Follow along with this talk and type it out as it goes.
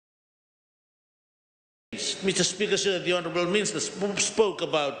changed. Mr. Speaker, sir, the Honourable Minister spoke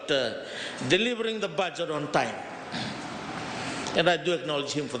about delivering the budget on time. And I do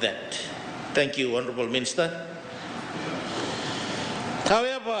acknowledge him for that. Thank you, Honourable Minister.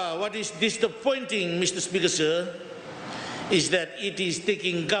 However, what is disappointing, Mr. Speaker, sir, is that it is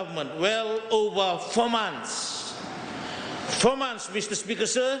taking government well over 4 months. 4 months, Mr. Speaker,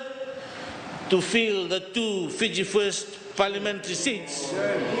 sir, to fill the 2 FijiFirst parliamentary seats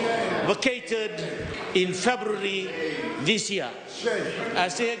vacated in February this year. I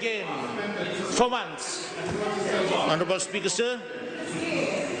say again, 4 months. Honourable Speaker, sir.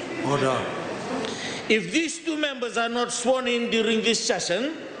 Order. If these 2 members are not sworn in during this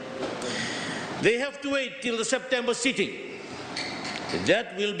session, they have to wait till the September sitting.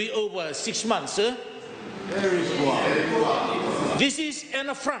 That will be over 6 months, sir. This is an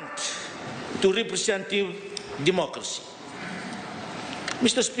affront to representative democracy.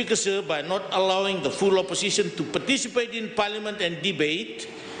 Mr. Speaker, sir, by not allowing the full opposition to participate in Parliament and debate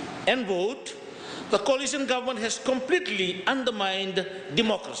and vote, the coalition government has completely undermined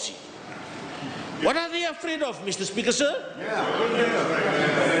democracy. What are they afraid of, Mr. Speaker, sir?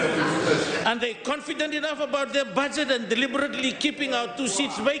 Are they confident enough about their budget and deliberately keeping our 2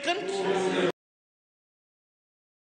 seats vacant?